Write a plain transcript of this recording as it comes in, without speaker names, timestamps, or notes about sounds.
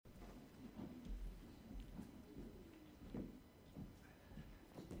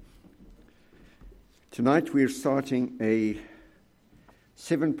Tonight we're starting a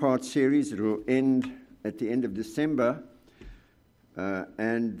 7-part series. It will end at the end of December.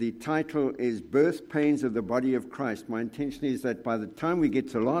 And the title is Birth Pains of the Body of Christ. My intention is that by the time we get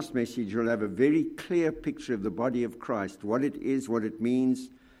to the last message, you'll have a very clear picture of the body of Christ, what it is, what it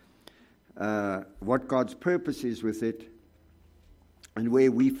means, what God's purpose is with it, and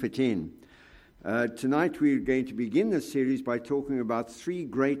where we fit in. Tonight we're going to begin this series by talking about 3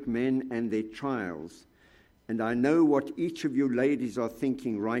 great men and their trials. And I know what each of you ladies are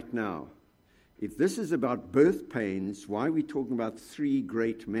thinking right now. If this is about birth pains, why are we talking about 3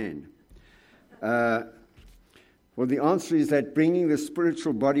 great men? Well, the answer is that bringing the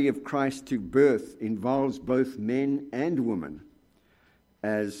spiritual body of Christ to birth involves both men and women,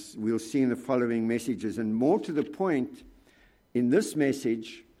 as we'll see in the following messages. And more to the point, in this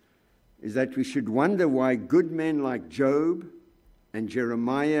message, is that we should wonder why good men like Job and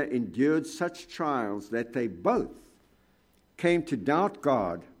Jeremiah endured such trials that they both came to doubt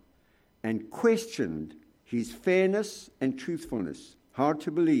God and questioned his fairness and truthfulness. Hard to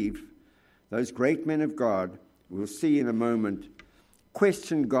believe. Those great men of God, we'll see in a moment,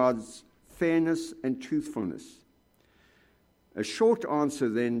 question God's fairness and truthfulness. A short answer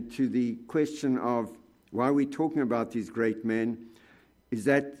then to the question of why we're talking about these great men is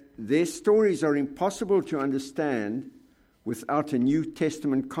that their stories are impossible to understand without a New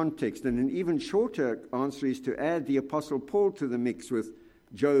Testament context. And an even shorter answer is to add the Apostle Paul to the mix with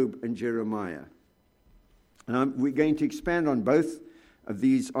Job and Jeremiah. We're going to expand on both of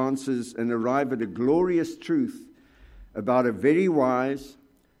these answers and arrive at a glorious truth about a very wise,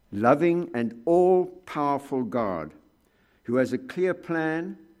 loving, and all-powerful God who has a clear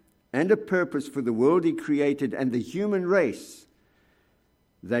plan and a purpose for the world he created and the human race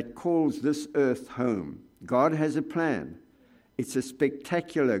that calls this earth home. God has a plan. It's a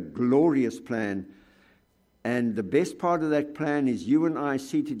spectacular, glorious plan. And the best part of that plan is you and I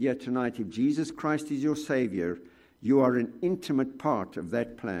seated here tonight. If Jesus Christ is your Savior, you are an intimate part of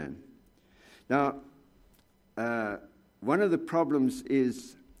that plan. Now, one of the problems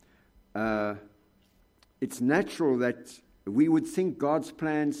is it's natural that we would think God's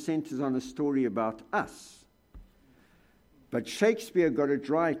plan centers on a story about us. But Shakespeare got it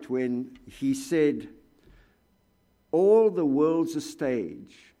right when he said, all the world's a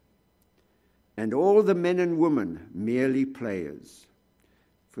stage, and all the men and women merely players.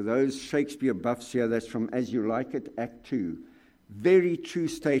 For those Shakespeare buffs here, that's from As You Like It, Act 2. Very true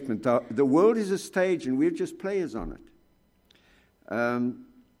statement. The world is a stage, and we're just players on it.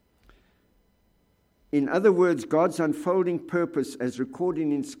 In other words, God's unfolding purpose, as recorded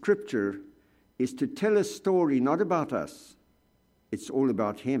in Scripture, is to tell a story not about us. It's all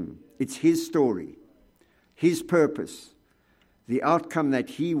about Him. It's His story, His purpose, the outcome that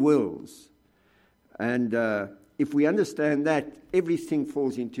He wills. And if we understand that, everything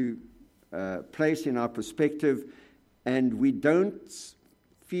falls into place in our perspective, and we don't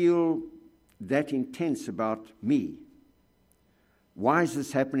feel that intense about me. Why is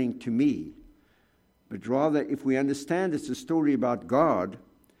this happening to me? But rather, if we understand it's a story about God,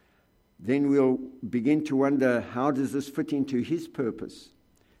 then we'll begin to wonder, how does this fit into His purpose?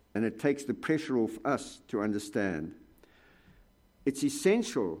 And it takes the pressure off us to understand. It's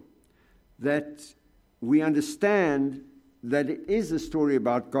essential that we understand that it is a story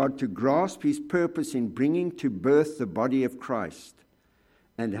about God to grasp His purpose in bringing to birth the body of Christ,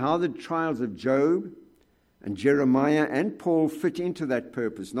 and how the trials of Job and Jeremiah and Paul fit into that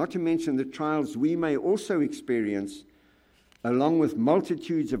purpose, not to mention the trials we may also experience along with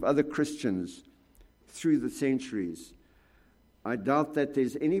multitudes of other Christians through the centuries. I doubt that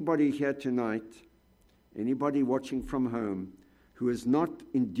there's anybody here tonight, anybody watching from home, who has not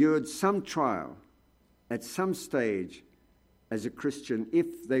endured some trial at some stage as a Christian,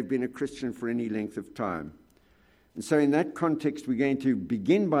 if they've been a Christian for any length of time. And so in that context, we're going to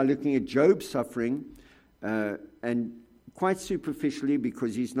begin by looking at Job's suffering, and quite superficially,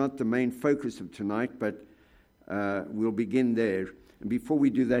 because he's not the main focus of tonight, but we'll begin there. And before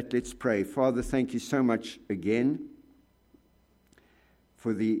we do that, let's pray. Father, thank you so much again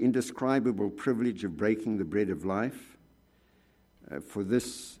for the indescribable privilege of breaking the bread of life, for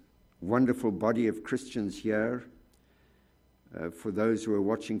this wonderful body of Christians here, for those who are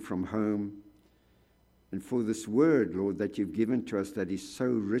watching from home, and for this word, Lord, that you've given to us that is so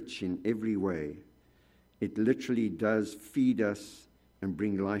rich in every way. It literally does feed us and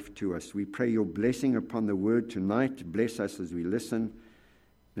bring life to us. We pray your blessing upon the word tonight. Bless us as we listen,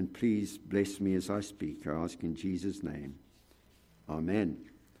 and please bless me as I speak. I ask in Jesus' name. Amen.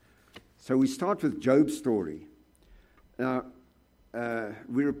 So we start with Job's story. Now,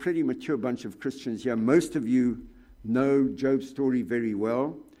 we're a pretty mature bunch of Christians here. Most of you know Job's story very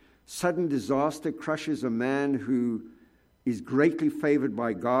well. Sudden disaster crushes a man who is greatly favored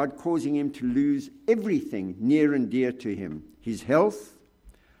by God, causing him to lose everything near and dear to him: his health,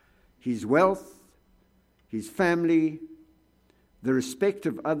 his wealth, his family, the respect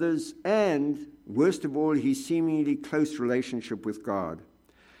of others, and, worst of all, his seemingly close relationship with God.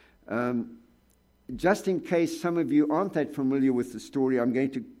 Just in case some of you aren't that familiar with the story, I'm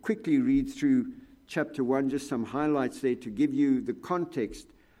going to quickly read through chapter 1, just some highlights there to give you the context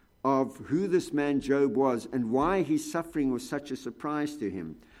of who this man Job was and why his suffering was such a surprise to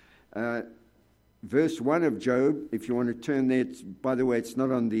him. Verse 1 of Job, if you want to turn there, by the way, it's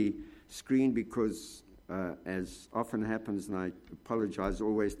not on the screen because, as often happens, and I apologize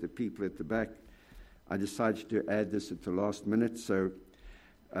always to people at the back, I decided to add this at the last minute. So,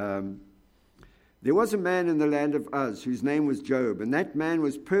 there was a man in the land of Uz whose name was Job, and that man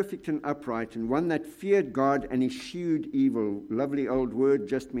was perfect and upright, and one that feared God and eschewed evil. Lovely old word,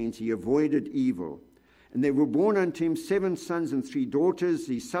 just means he avoided evil. And there were born unto him 7 sons and 3 daughters.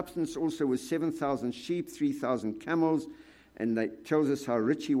 His substance also was 7,000 sheep, 3,000 camels, and that tells us how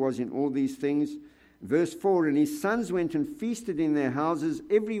rich he was in all these things. Verse 4, and his sons went and feasted in their houses,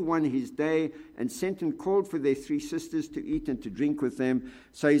 every one his day, and sent and called for their 3 sisters to eat and to drink with them.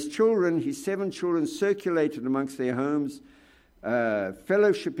 So his children, his 7 children, circulated amongst their homes,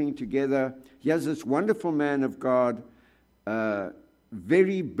 fellowshipping together. Here's this wonderful man of God,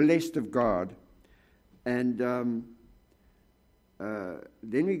 very blessed of God. And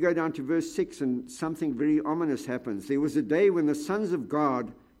then we go down to verse 6, and something very ominous happens. There was a day when the sons of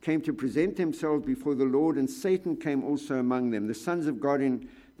God came to present themselves before the Lord, and Satan came also among them. The sons of God in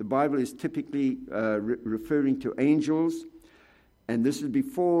the Bible is typically referring to angels, and this is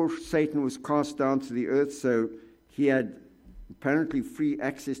before Satan was cast down to the earth, so he had apparently free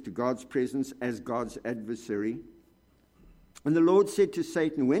access to God's presence as God's adversary. And the Lord said to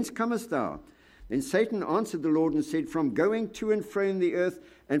Satan, whence comest thou? Then Satan answered the Lord and said, from going to and fro in the earth,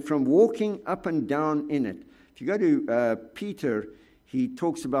 and from walking up and down in it. If you go to Peter, he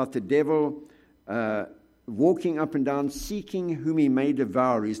talks about the devil walking up and down, seeking whom he may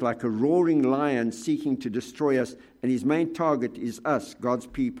devour. He's like a roaring lion seeking to destroy us, and his main target is us, God's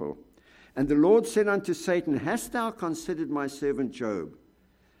people. And the Lord said unto Satan, hast thou considered my servant Job,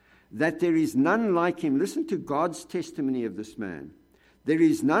 that there is none like him? Listen to God's testimony of this man. There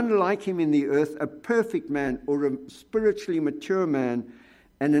is none like him in the earth, a perfect man, or a spiritually mature man,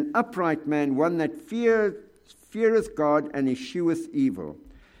 and an upright man, one that feareth God and escheweth evil.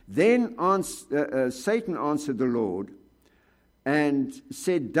 Then Satan answered the Lord and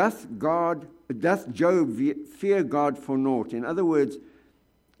said, doth Job fear God for naught? In other words,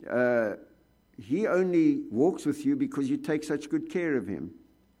 he only walks with you because you take such good care of him.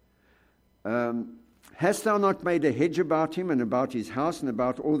 Hast thou not made a hedge about him and about his house and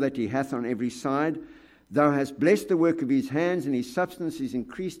about all that he hath on every side? Thou hast blessed the work of his hands, and his substance is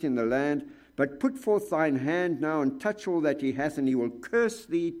increased in the land. But put forth thine hand now and touch all that he hath, and he will curse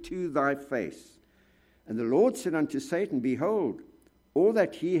thee to thy face. And the Lord said unto Satan, behold, all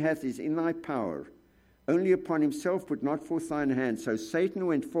that he hath is in thy power. Only upon himself put not forth thine hand. So Satan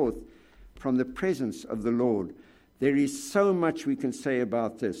went forth from the presence of the Lord. There is so much we can say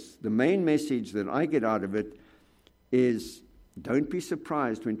about this. The main message that I get out of it is, don't be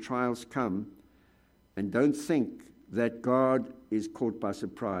surprised when trials come, and don't think that God is caught by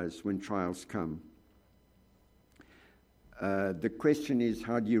surprise when trials come. The question is,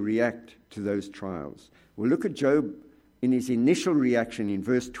 how do you react to those trials? Well, look at Job in his initial reaction in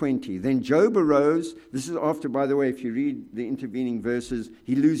verse 20. Then Job arose. This is after, by the way, if you read the intervening verses,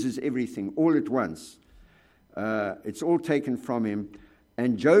 he loses everything all at once. It's all taken from him.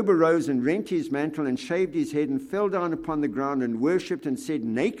 And Job arose and rent his mantle and shaved his head and fell down upon the ground and worshipped and said,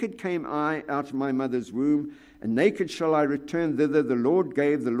 naked came I out of my mother's womb, and naked shall I return thither. The Lord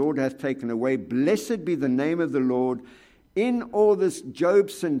gave, the Lord hath taken away. Blessed be the name of the Lord. In all this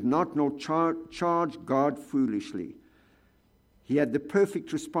Job sinned not, nor charged God foolishly. He had the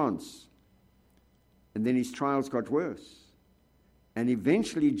perfect response. And then his trials got worse. And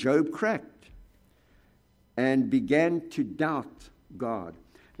eventually Job cracked and began to doubt God.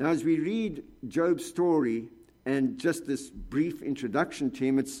 Now, as we read Job's story and just this brief introduction to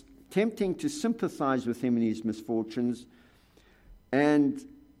him, it's tempting to sympathize with him in his misfortunes and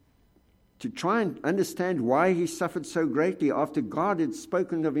to try and understand why he suffered so greatly after God had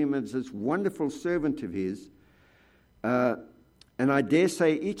spoken of him as this wonderful servant of his. And I dare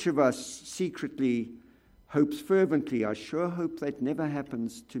say each of us secretly hopes fervently, I sure hope that never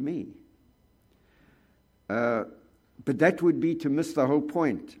happens to me. But that would be to miss the whole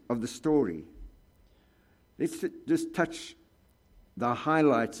point of the story. Let's just touch the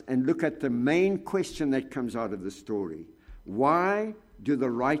highlights and look at the main question that comes out of the story. Why do the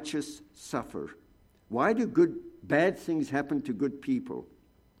righteous suffer? Why do bad things happen to good people?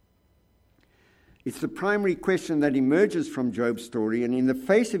 It's the primary question that emerges from Job's story, and in the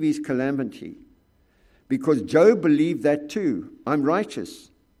face of his calamity, because Job believed that too. I'm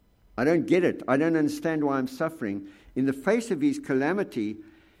righteous. I don't get it. I don't understand why I'm suffering. In the face of his calamity,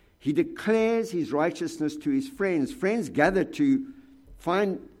 he declares his righteousness to his friends. Friends gather to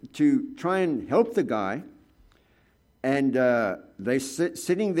try and help the guy, and they're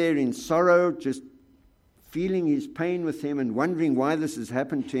sitting there in sorrow, just feeling his pain with him and wondering why this has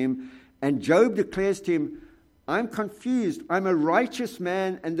happened to him. And Job declares to him, I'm confused. I'm a righteous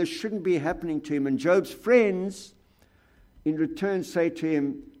man, and this shouldn't be happening to him. And Job's friends, in return, say to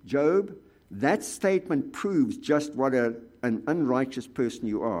him, Job, that statement proves just what an unrighteous person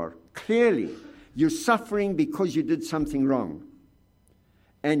you are. Clearly, you're suffering because you did something wrong.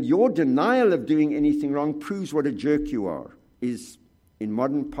 And your denial of doing anything wrong proves what a jerk you are, is, in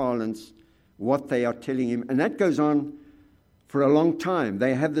modern parlance, what they are telling him. And that goes on for a long time.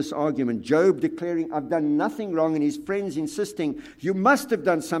 They have this argument. Job declaring, I've done nothing wrong, and his friends insisting, you must have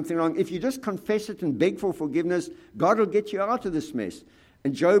done something wrong. If you just confess it and beg for forgiveness, God will get you out of this mess.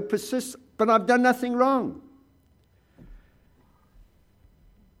 And Job persists, but I've done nothing wrong.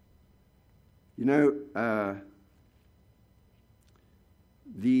 You know,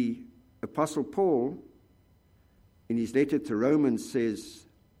 the Apostle Paul, in his letter to Romans, says,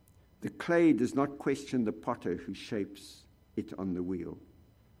 the clay does not question the potter who shapes it on the wheel.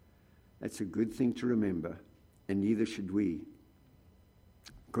 That's a good thing to remember, and neither should we.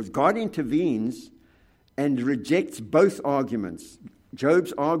 Because God intervenes and rejects both arguments.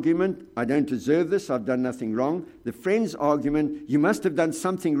 Job's argument, I don't deserve this, I've done nothing wrong. The friend's argument, you must have done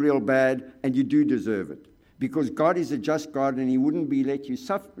something real bad, and you do deserve it. Because God is a just God, and He wouldn't let you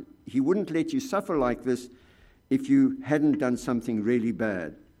suffer like this if you hadn't done something really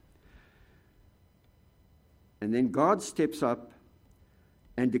bad. And then God steps up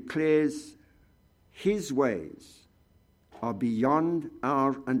and declares His ways are beyond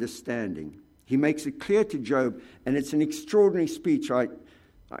our understanding. He makes it clear to Job, and it's an extraordinary speech. I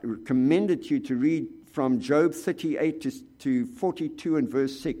commend it to you to read from Job 38 to 42 and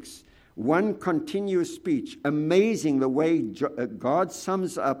verse 6. One continuous speech, amazing the way God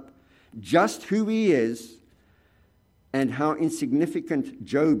sums up just who He is and how insignificant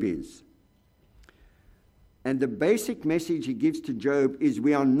Job is. And the basic message He gives to Job is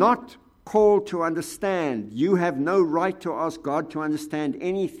we are not called to understand. You have no right to ask God to understand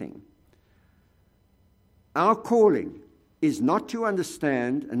anything. Our calling is not to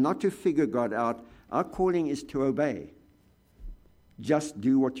understand and not to figure God out. Our calling is to obey. Just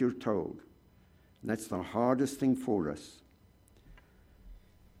do what you're told. And that's the hardest thing for us.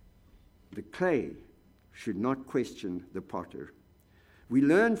 The clay should not question the potter. We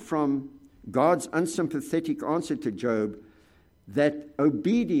learn from God's unsympathetic answer to Job that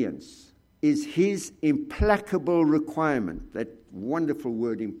obedience is His implacable requirement. That wonderful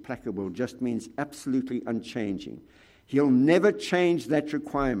word, implacable, just means absolutely unchanging. He'll never change that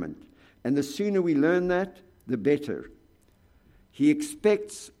requirement. And the sooner we learn that, the better. He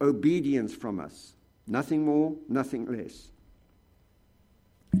expects obedience from us. Nothing more, nothing less.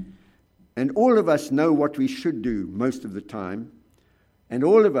 And all of us know what we should do most of the time. And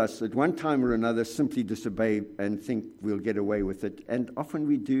all of us, at one time or another, simply disobey and think we'll get away with it. And often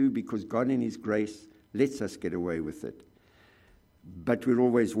we do, because God in His grace lets us get away with it. But we're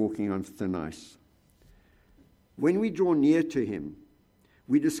always walking on thin ice. When we draw near to Him,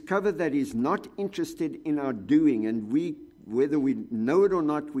 we discover that He's not interested in our doing, and whether we know it or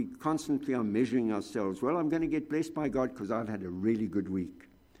not, we constantly are measuring ourselves. Well, I'm going to get blessed by God because I've had a really good week.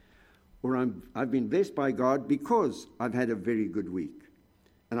 Or I've been blessed by God because I've had a very good week.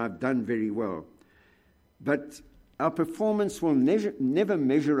 And I've done very well. But our performance will never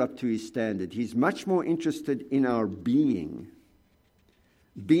measure up to His standard. He's much more interested in our being.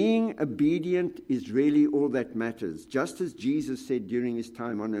 Being obedient is really all that matters, just as Jesus said during His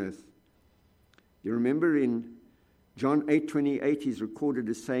time on earth. You remember in John 8:28, He's recorded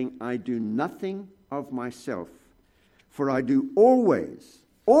as saying, I do nothing of myself, for I do always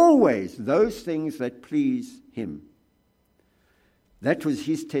those things that please Him. That was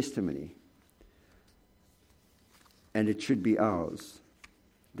His testimony. And it should be ours.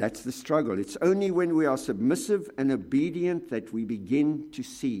 That's the struggle. It's only when we are submissive and obedient that we begin to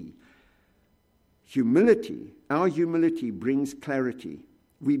see. Humility, our humility brings clarity.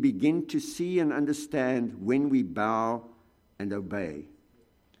 we begin to see and understand when we bow and obey.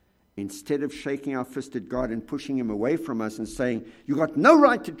 Instead of shaking our fist at God and pushing him away from us and saying, "You got no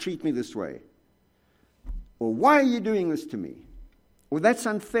right to treat me this way," or "Why are you doing this to me?" or "That's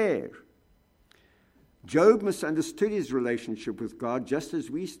unfair." Job misunderstood his relationship with God just as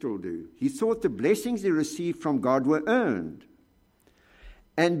we still do. He thought the blessings he received from God were earned.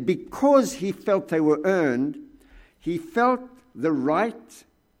 And because he felt they were earned, he felt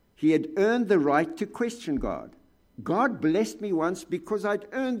he had earned the right to question God. God blessed me once because I'd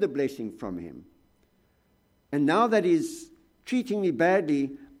earned the blessing from him. And now that he's treating me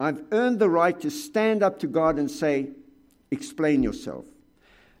badly, I've earned the right to stand up to God and say, "Explain yourself."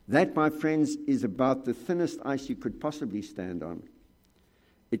 That, my friends, is about the thinnest ice you could possibly stand on.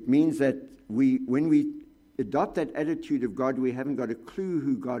 It means that when we adopt that attitude of God, we haven't got a clue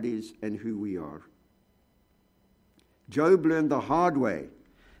who God is and who we are. Job learned the hard way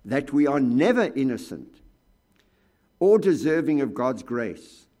that we are never innocent or deserving of God's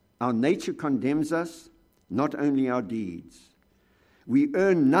grace. Our nature condemns us, not only our deeds. We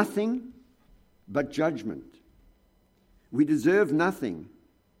earn nothing but judgment. We deserve nothing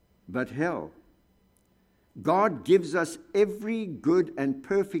but hell. God gives us every good and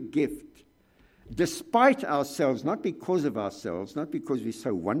perfect gift, despite ourselves, not because of ourselves, not because we're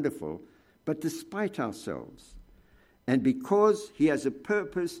so wonderful, but despite ourselves. And because he has a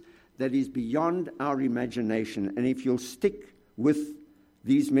purpose that is beyond our imagination. And if you'll stick with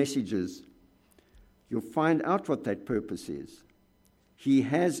these messages, you'll find out what that purpose is. He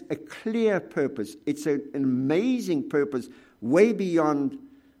has a clear purpose. It's an amazing purpose, way beyond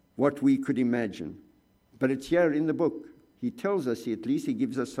what we could imagine. But it's here in the book. He tells us, at least he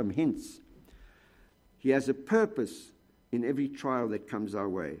gives us some hints. He has a purpose in every trial that comes our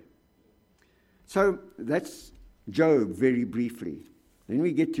way. So that's Job, very briefly. Then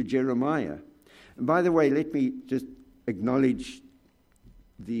we get to Jeremiah. And by the way, let me just acknowledge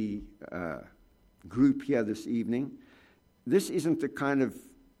the group here this evening. This isn't the kind of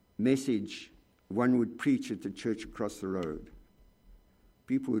message one would preach at the church across the road.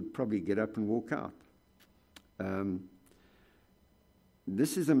 People would probably get up and walk out.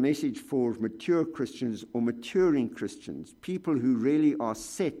 This is a message for mature Christians or maturing Christians, people who really are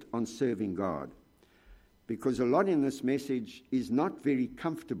set on serving God. Because a lot in this message is not very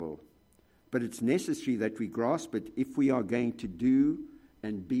comfortable, but it's necessary that we grasp it if we are going to do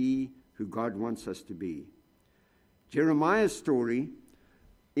and be who God wants us to be. Jeremiah's story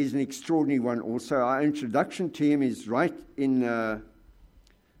is an extraordinary one also. Our introduction to him is right in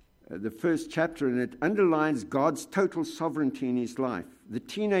the first chapter, and it underlines God's total sovereignty in his life. The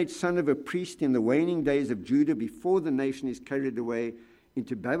teenage son of a priest in the waning days of Judah, before the nation is carried away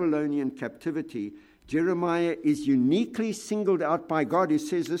into Babylonian captivity, Jeremiah is uniquely singled out by God, who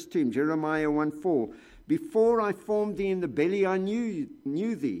says this to him, Jeremiah 1:4, "Before I formed thee in the belly, I knew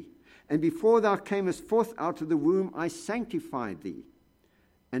thee, and before thou camest forth out of the womb, I sanctified thee,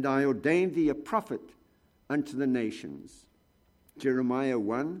 and I ordained thee a prophet unto the nations." Jeremiah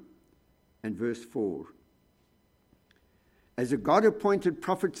 1 and verse 4. As a God-appointed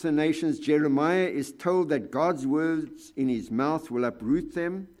prophet to the nations, Jeremiah is told that God's words in his mouth will uproot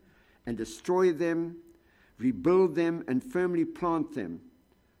them and destroy them, rebuild them, and firmly plant them.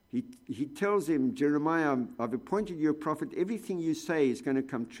 He tells him, Jeremiah, I've appointed you a prophet. Everything you say is going to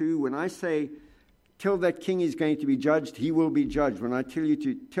come true. When I say, tell that king is going to be judged, he will be judged. When I tell you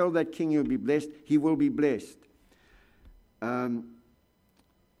to tell that king you'll be blessed, he will be blessed.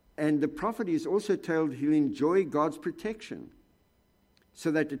 And the prophet is also told he'll enjoy God's protection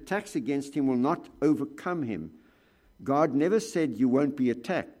so that attacks against him will not overcome him. God never said you won't be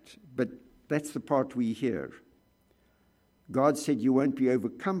attacked, but that's the part we hear. God said you won't be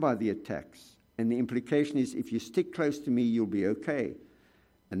overcome by the attacks. And the implication is if you stick close to me, you'll be okay.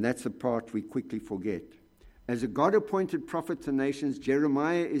 And that's the part we quickly forget. As a God-appointed prophet to nations,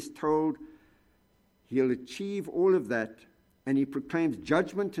 Jeremiah is told he'll achieve all of that, and he proclaims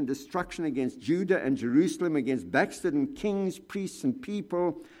judgment and destruction against Judah and Jerusalem, against backslidden kings, priests, and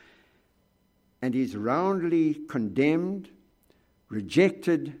people. And he's roundly condemned,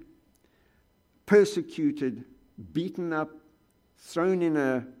 rejected, persecuted, beaten up, thrown in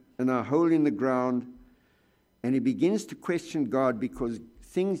a hole in the ground. And he begins to question God because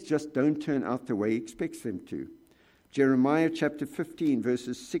things just don't turn out the way he expects them to. Jeremiah chapter 15,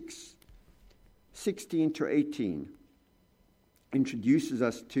 verses 16 to 18. Introduces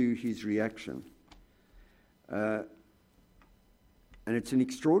us to his reaction. And it's an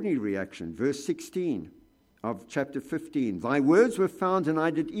extraordinary reaction. Verse 16 of chapter 15. Thy words were found, and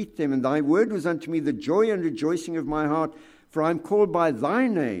I did eat them, and thy word was unto me the joy and rejoicing of my heart. For I am called by thy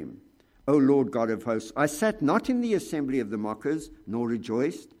name, O Lord God of hosts. I sat not in the assembly of the mockers, nor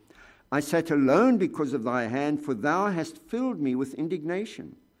rejoiced. I sat alone because of thy hand, for thou hast filled me with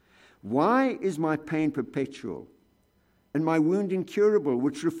indignation. Why is my pain perpetual, and my wound incurable,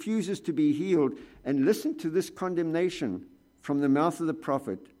 which refuses to be healed? And listen to this condemnation from the mouth of the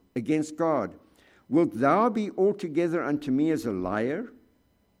prophet against God. Wilt thou be altogether unto me as a liar,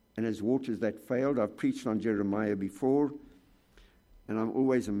 and as waters that failed? I've preached on Jeremiah before, and I'm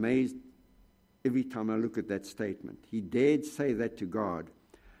always amazed every time I look at that statement. He dared say that to God.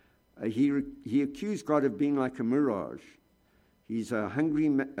 He accused God of being like a mirage. He's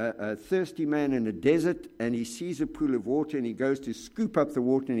a thirsty man in a desert, and he sees a pool of water, and he goes to scoop up the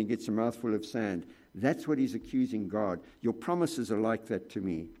water, and he gets a mouthful of sand. That's what he's accusing God. Your promises are like that to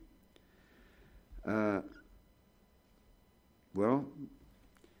me. Well,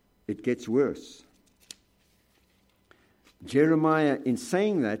 it gets worse. Jeremiah, in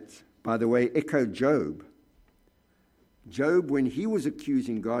saying that, by the way, echoed Job. Job, when he was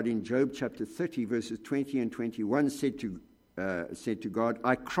accusing God in Job chapter 30, verses 20 and 21, said to God,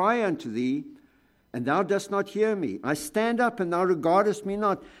 I cry unto thee, and thou dost not hear me. I stand up, and thou regardest me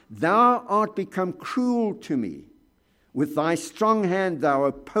not. Thou art become cruel to me. With thy strong hand thou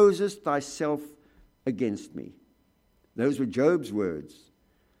opposest thyself against me. Those were Job's words.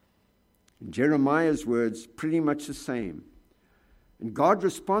 And Jeremiah's words, pretty much the same. And God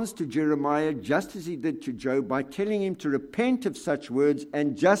responds to Jeremiah just as he did to Job by telling him to repent of such words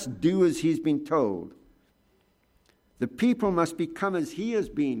and just do as he's been told. The people must become as he has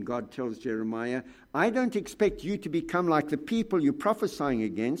been, God tells Jeremiah. I don't expect you to become like the people you're prophesying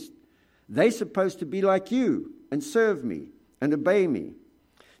against. They're supposed to be like you and serve me and obey me.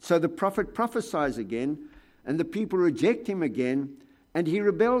 So the prophet prophesies again, and the people reject him again, and he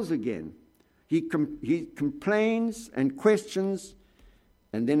rebels again. He complains and questions,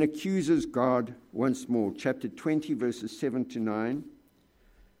 and then accuses God once more. Chapter 20, verses 7 to 9.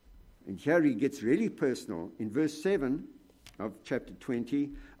 And here he gets really personal. In verse 7 of chapter 20,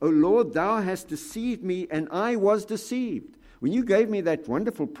 O Lord, thou hast deceived me, and I was deceived. When you gave me that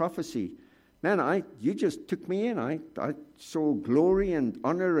wonderful prophecy, man, you just took me in. I saw glory and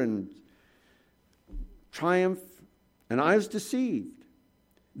honor and triumph, and I was deceived.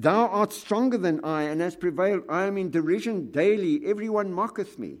 Thou art stronger than I, and hast prevailed. I am in derision daily. Everyone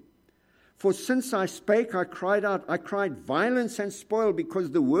mocketh me. For since I spake, I cried out. I cried violence and spoil,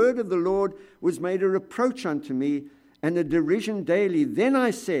 because the word of the Lord was made a reproach unto me, and a derision daily. Then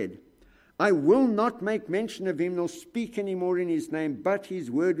I said, I will not make mention of him, nor speak any more in his name. But his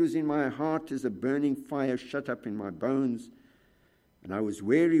word was in my heart as a burning fire shut up in my bones. And I was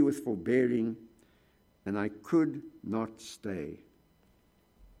weary with forbearing, and I could not stay.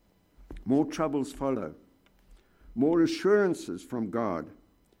 More troubles follow, more assurances from God.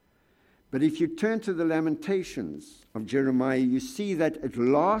 But if you turn to the Lamentations of Jeremiah, you see that at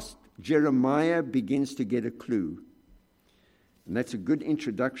last Jeremiah begins to get a clue. And that's a good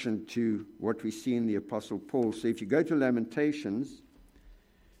introduction to what we see in the Apostle Paul. So if you go to Lamentations,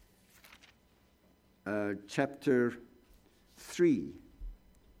 chapter 3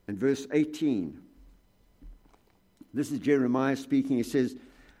 and verse 18, this is Jeremiah speaking. He says,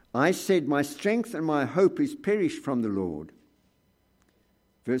 I said, my strength and my hope is perished from the Lord.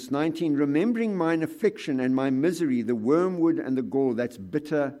 Verse 19, remembering mine affliction and my misery, the wormwood and the gall, that's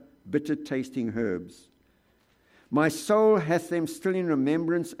bitter, bitter tasting herbs. My soul hath them still in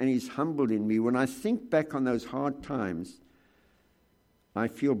remembrance and is humbled in me. When I think back on those hard times, I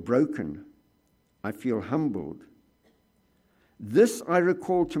feel broken. I feel humbled. This I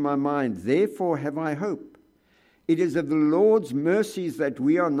recall to my mind, therefore have I hope. It is of the Lord's mercies that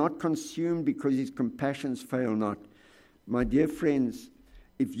we are not consumed, because his compassions fail not. My dear friends,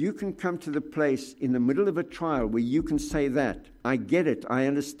 if you can come to the place in the middle of a trial where you can say that, I get it, I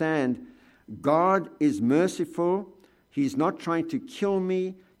understand, God is merciful, he's not trying to kill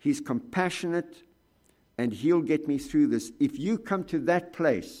me, he's compassionate, and he'll get me through this. If you come to that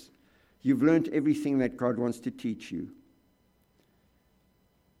place, you've learned everything that God wants to teach you.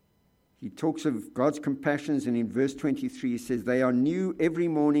 He talks of God's compassions, and in verse 23 he says, they are new every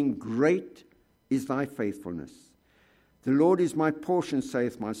morning, great is thy faithfulness. The Lord is my portion,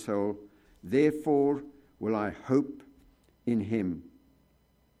 saith my soul, therefore will I hope in him.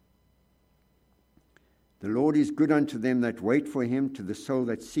 The Lord is good unto them that wait for him, to the soul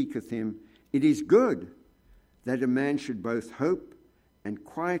that seeketh him. It is good that a man should both hope and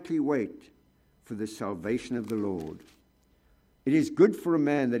quietly wait for the salvation of the Lord. It is good for a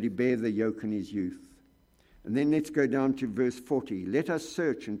man that he bear the yoke in his youth. And then let's go down to verse 40. Let us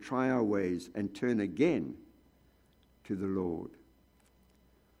search and try our ways and turn again to the Lord.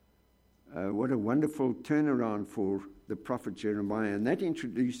 What a wonderful turnaround for the prophet Jeremiah. And that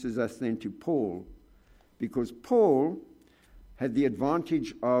introduces us then to Paul, because Paul had the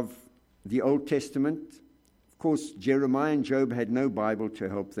advantage of the Old Testament. Of course, Jeremiah and Job had no Bible to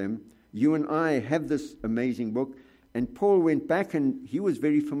help them. You and I have this amazing book. And Paul went back and he was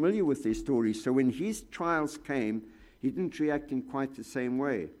very familiar with their stories. So when his trials came, he didn't react in quite the same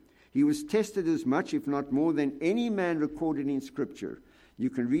way. He was tested as much, if not more, than any man recorded in Scripture. You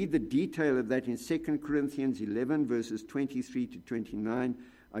can read the detail of that in 2 Corinthians 11, verses 23 to 29.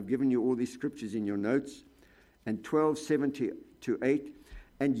 I've given you all these scriptures in your notes. And 12, 7 to 8.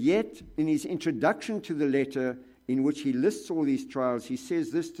 And yet, in his introduction to the letter, in which he lists all these trials, he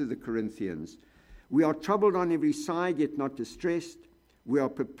says this to the Corinthians: "We are troubled on every side, yet not distressed. We are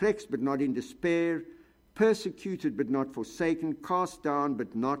perplexed, but not in despair. Persecuted, but not forsaken. Cast down,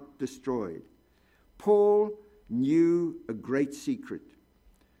 but not destroyed." Paul knew a great secret.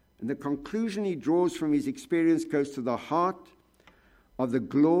 And the conclusion he draws from his experience goes to the heart of the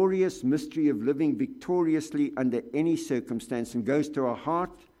glorious mystery of living victoriously under any circumstance, and goes to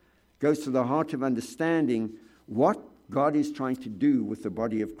the heart of understanding what God is trying to do with the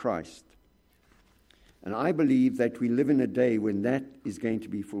body of Christ. And I believe that we live in a day when that is going to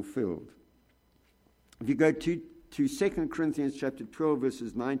be fulfilled. If you go to 2 Corinthians chapter 12,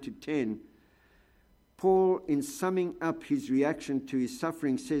 verses 9 to 10, Paul, in summing up his reaction to his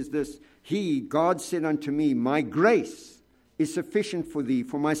suffering, says this: God said unto me, my grace is sufficient for thee,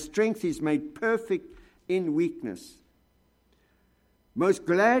 for my strength is made perfect in weakness. Most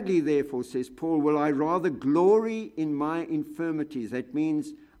gladly, therefore, says Paul, will I rather glory in my infirmities. That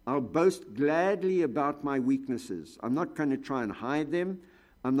means I'll boast gladly about my weaknesses. I'm not going to try and hide them.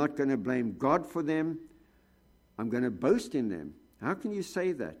 I'm not going to blame God for them. I'm going to boast in them. How can you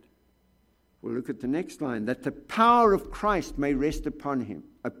say that? Well, look at the next line. That the power of Christ may rest upon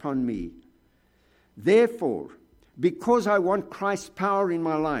me. Therefore, because I want Christ's power in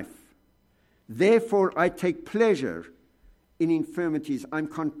my life, therefore I take pleasure in infirmities. I'm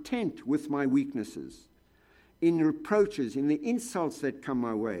content with my weaknesses, in reproaches, in the insults that come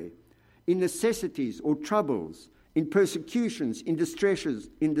my way, in necessities or troubles, in persecutions, in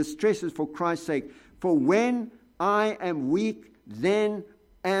distresses for Christ's sake. For when I am weak, then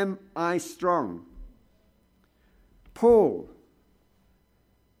am I strong. Paul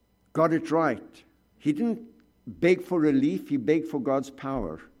got it right. He didn't beg for relief, he begged for God's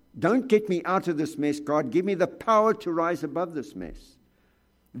power. Don't get me out of this mess, God. Give me the power to rise above this mess.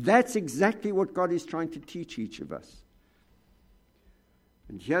 That's exactly what God is trying to teach each of us.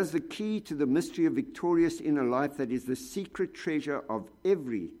 And here's the key to the mystery of victorious inner life that is the secret treasure of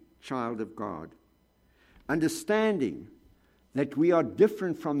every child of God. Understanding that we are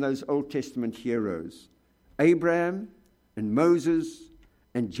different from those Old Testament heroes, Abraham and Moses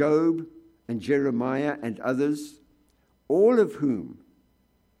and Job and Jeremiah and others, all of whom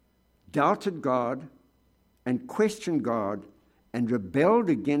doubted God and questioned God and rebelled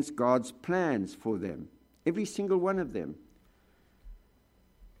against God's plans for them. Every single one of them.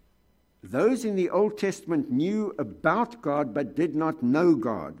 Those in the Old Testament knew about God but did not know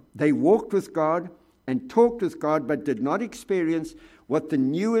God. They walked with God and talked with God but did not experience what the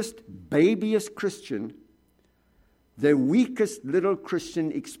newest, babyest Christian, the weakest little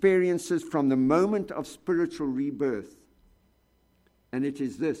Christian, experiences from the moment of spiritual rebirth. And it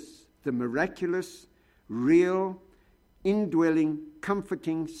is this: the miraculous, real, indwelling,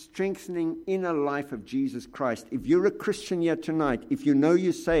 comforting, strengthening inner life of Jesus Christ. If you're a Christian here tonight, if you know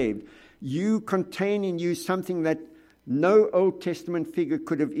you're saved, you contain in you something that no Old Testament figure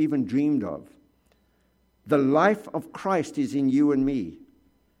could have even dreamed of. The life of Christ is in you and me.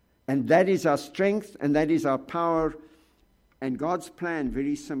 And that is our strength and that is our power. And God's plan,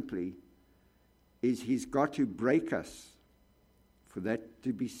 very simply, is He's got to break us for that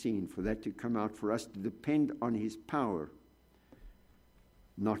to be seen, for that to come out, for us to depend on His power,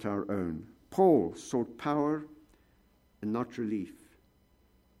 not our own. Paul sought power and not relief.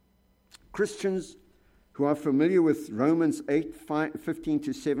 Christians who are familiar with Romans 8:15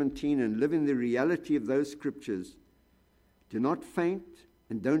 to 17 and live in the reality of those scriptures do not faint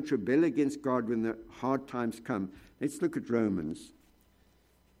and don't rebel against God when the hard times come. Let's look at Romans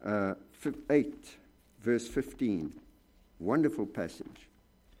 8, verse 15. Wonderful passage.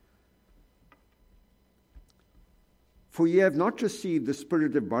 For ye have not received the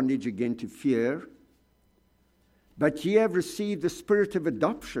spirit of bondage again to fear, but ye have received the spirit of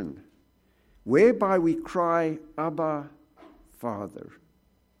adoption, whereby we cry, Abba, Father.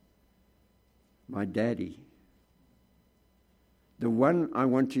 My daddy. The one I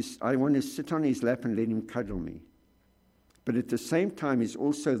want to sit on his lap and let him cuddle me. but at the same time is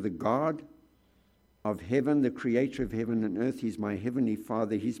also the God of heaven, the creator of heaven and earth. He's my heavenly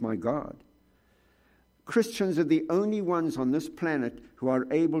Father. He's my God. Christians are the only ones on this planet who are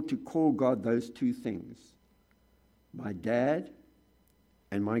able to call God those two things: my dad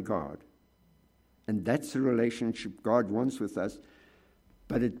and my God. And that's the relationship God wants with us.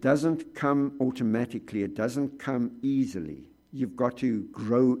 But it doesn't come automatically. It doesn't come easily. You've got to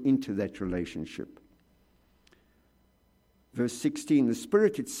grow into that relationship. Verse 16, the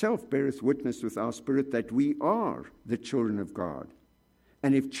Spirit itself beareth witness with our spirit that we are the children of God.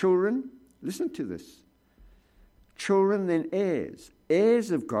 And if children, listen to this, children then heirs,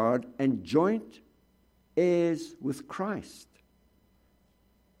 heirs of God and joint heirs with Christ.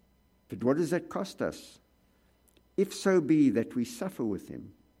 But what does that cost us? If so be that we suffer with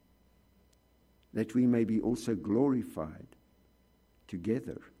him, that we may be also glorified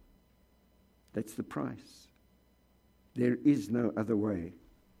together. That's the price. There is no other way.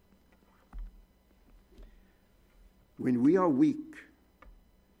 When we are weak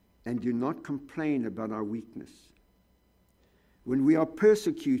and do not complain about our weakness, when we are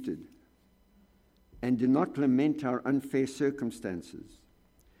persecuted and do not lament our unfair circumstances,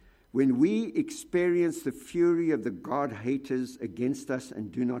 when we experience the fury of the God-haters against us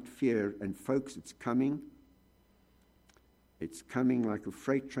and do not fear, and folks, it's coming like a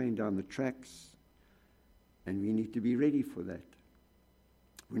freight train down the tracks, and we need to be ready for that.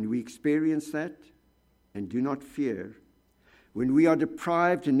 When we experience that and do not fear, when we are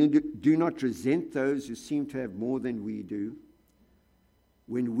deprived and do not resent those who seem to have more than we do,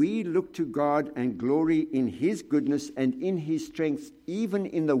 when we look to God and glory in his goodness and in his strength, even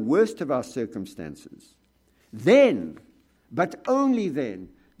in the worst of our circumstances, then, but only then,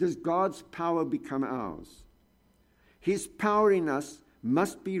 does God's power become ours. His power in us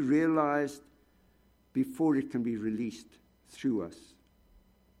must be realized before it can be released through us.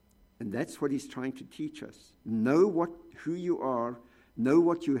 And that's what he's trying to teach us. Know who you are. Know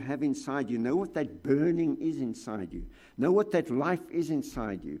what you have inside you. Know what that burning is inside you. Know what that life is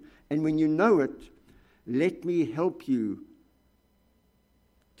inside you. And when you know it, let me help you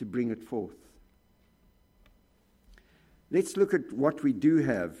to bring it forth. Let's look at what we do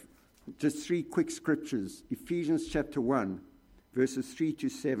have. Just 3 quick scriptures. Ephesians chapter 1, verses 3 to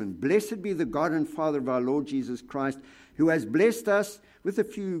 7. Blessed be the God and Father of our Lord Jesus Christ, who has blessed us with a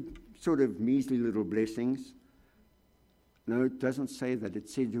few sort of measly little blessings. No, it doesn't say that. It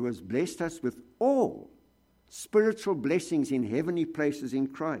said who has blessed us with all spiritual blessings in heavenly places in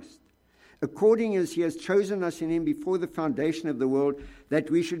Christ, according as he has chosen us in him before the foundation of the world, that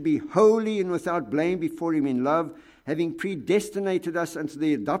we should be holy and without blame before him in love, having predestinated us unto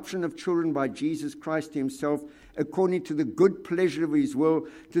the adoption of children by Jesus Christ himself, according to the good pleasure of his will,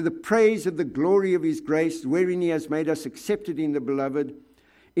 to the praise of the glory of his grace, wherein he has made us accepted in the beloved,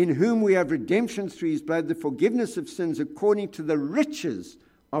 in whom we have redemption through his blood, the forgiveness of sins, according to the riches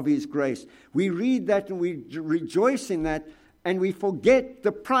of his grace. We read that and we rejoice in that, and we forget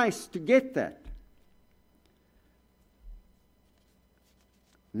the price to get that.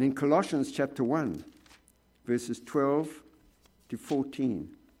 And in Colossians chapter 1, verses 12 to 14,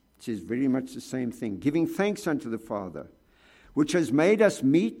 it says very much the same thing. Giving thanks unto the Father, which has made us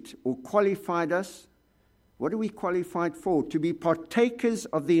meet or qualified us. What are we qualified for? To be partakers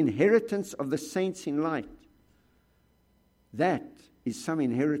of the inheritance of the saints in light. That is some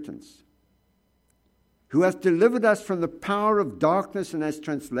inheritance. Who hath delivered us from the power of darkness and has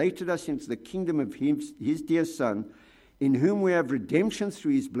translated us into the kingdom of his dear Son, in whom we have redemption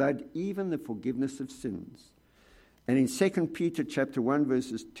through his blood, even the forgiveness of sins. And in 2 Peter chapter 1,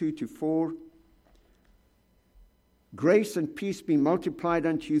 verses 2 to 4, grace and peace be multiplied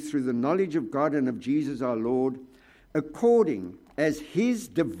unto you through the knowledge of God and of Jesus our Lord, according as his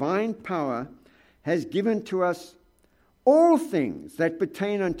divine power has given to us all things that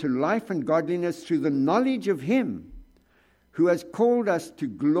pertain unto life and godliness through the knowledge of him who has called us to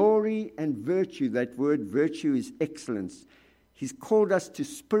glory and virtue. That word virtue is excellence. He's called us to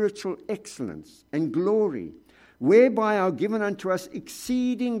spiritual excellence and glory, whereby are given unto us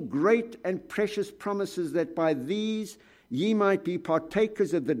exceeding great and precious promises, that by these ye might be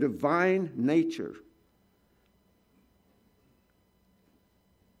partakers of the divine nature.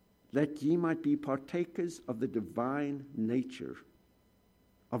 That ye might be partakers of the divine nature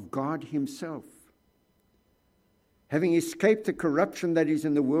of God himself, having escaped the corruption that is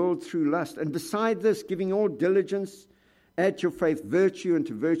in the world through lust. And beside this, giving all diligence, add to your faith virtue, and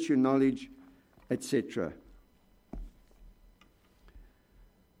to virtue knowledge, etc.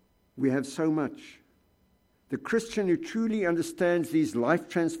 We have so much. The Christian who truly understands these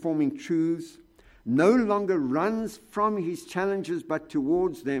life-transforming truths no longer runs from his challenges but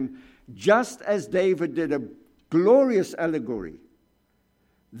towards them, just as David did. A glorious allegory.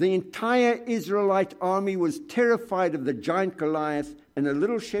 The entire Israelite army was terrified of the giant Goliath, and a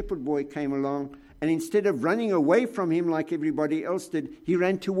little shepherd boy came along, and instead of running away from him like everybody else did, he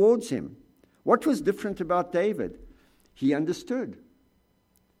ran towards him. What was different about David? He understood.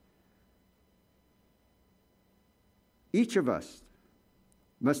 Each of us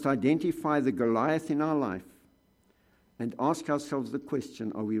must identify the Goliath in our life and ask ourselves the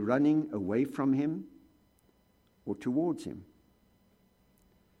question, are we running away from him or towards him?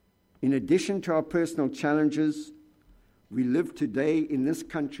 In addition to our personal challenges, we live today in this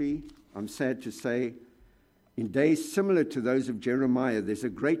country, I'm sad to say, in days similar to those of Jeremiah. There's a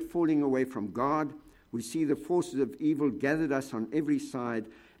great falling away from God. We see the forces of evil gathered us on every side,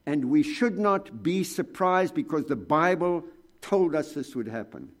 and we should not be surprised because the Bible told us this would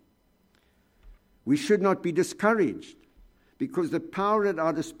happen. We should not be discouraged because the power at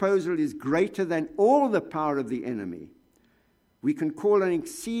our disposal is greater than all the power of the enemy. We can call on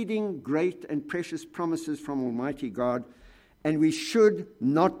exceeding great and precious promises from Almighty God, and we should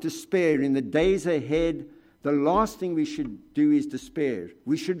not despair. In the days ahead, the last thing we should do is despair.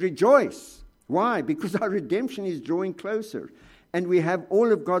 We should rejoice. Why? Because our redemption is drawing closer, and we have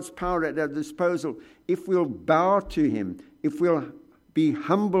all of God's power at our disposal if we'll bow to him, if we'll be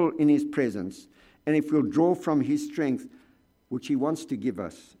humble in his presence, and if we'll draw from his strength, which he wants to give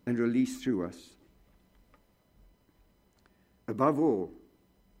us and release through us. Above all,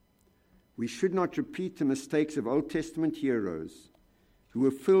 we should not repeat the mistakes of Old Testament heroes who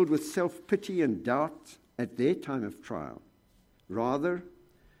were filled with self-pity and doubt at their time of trial. Rather,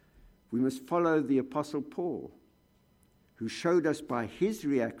 we must follow the Apostle Paul, who showed us by his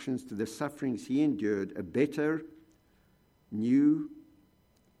reactions to the sufferings he endured a better, new,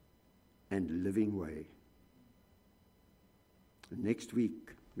 and living way. And next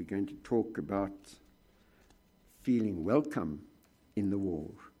week, we're going to talk about feeling welcome in the war.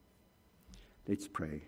 Let's pray.